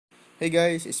Hey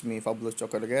guys, it's me Fabulous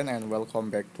Chocolate again and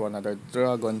welcome back to another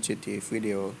Dragon City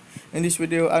video. In this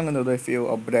video, I'm gonna review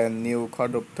a brand new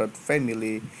corrupted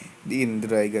family in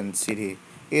Dragon City.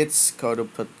 It's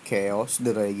Corrupted Chaos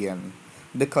Dragon.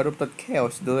 The Corrupted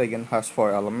Chaos Dragon has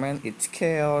 4 elements. It's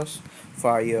Chaos,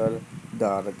 Fire,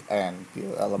 Dark, and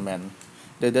Pure element.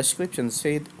 The description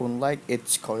said, unlike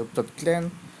its corrupted clan,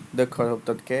 the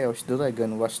Corrupted Chaos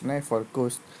Dragon was never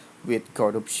cursed with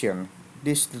corruption.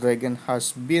 This dragon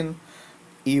has been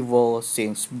evil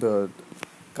since birth,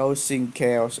 causing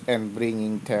chaos and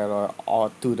bringing terror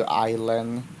to the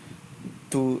island.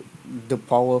 To the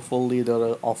powerful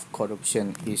leader of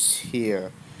corruption is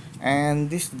here, and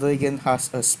this dragon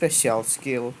has a special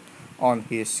skill on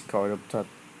his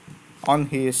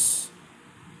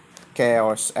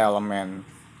chaos element.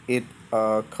 It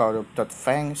corrupted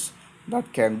fangs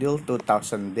that can deal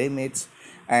 2000 damage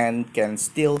and can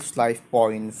steal life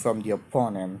point from the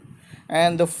opponent.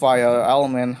 And the fire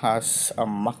element has a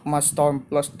magma storm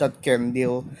plus that can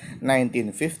deal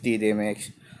 1950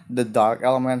 damage. The dark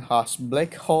element has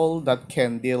black hole that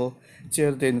can deal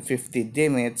 1350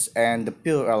 damage, and the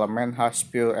pure element has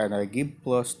pure energy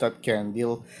plus that can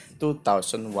deal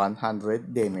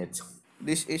 2100 damage.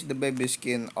 This is the baby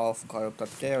skin of Corrupted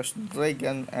Chaos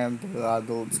Dragon and the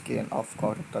adult skin of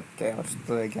Corrupted Chaos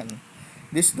Dragon.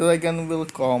 This dragon will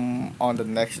come on the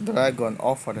next dragon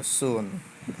offer soon.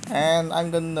 And I'm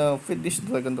gonna feed this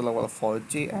dragon to level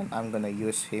 40 and I'm gonna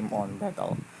use him on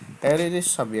battle. Here it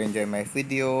is, hope you enjoy my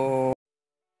video.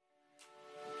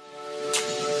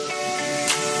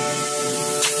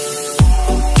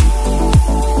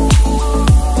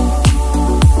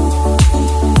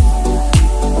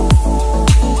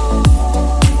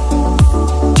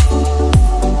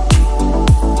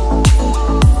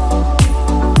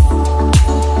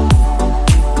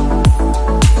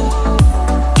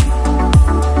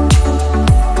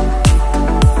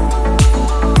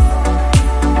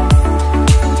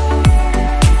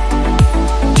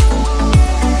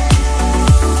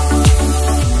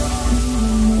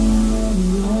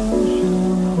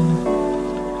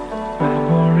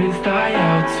 Die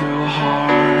out too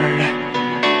hard.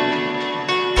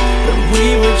 But we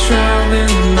were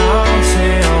traveling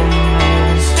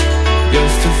mountains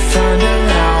just to find the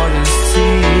loudest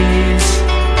seas.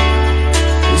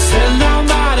 We set down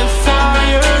by the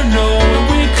fire, knowing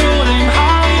we could aim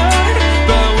higher,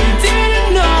 but we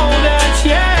didn't know that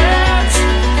yet.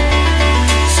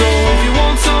 So if you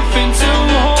want something to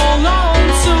hold on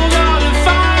to, gotta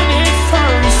find it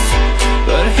first.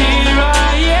 But here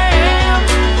I am,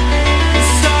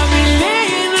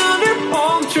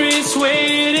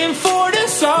 waiting for the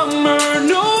summer,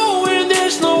 knowing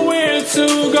there's nowhere to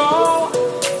go.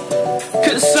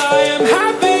 'Cause I am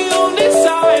happy on this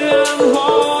island,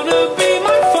 wanna be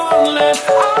my farmland.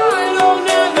 I don't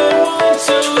ever want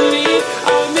to leave,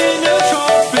 I'm in a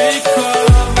tropic club.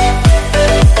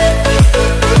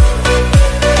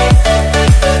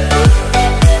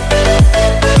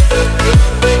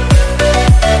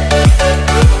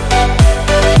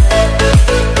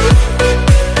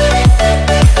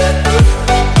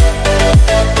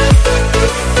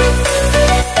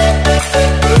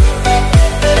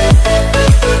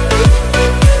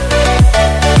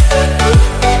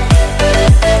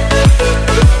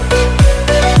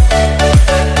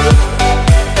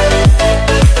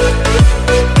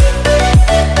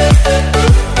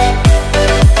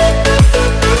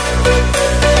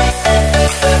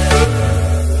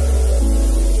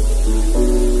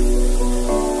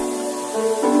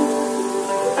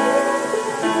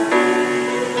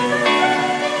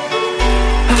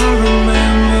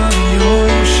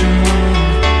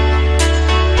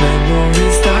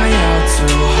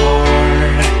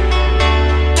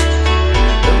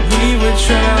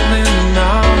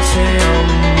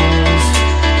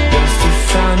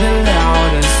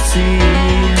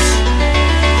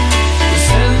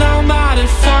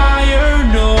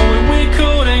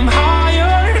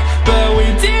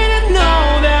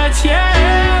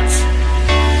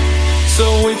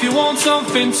 If you want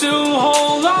something to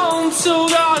hold on to,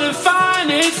 gotta find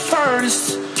it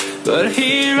first. But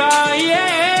here I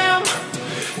am,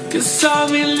 'cause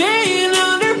I've been laying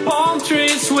under palm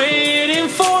trees waiting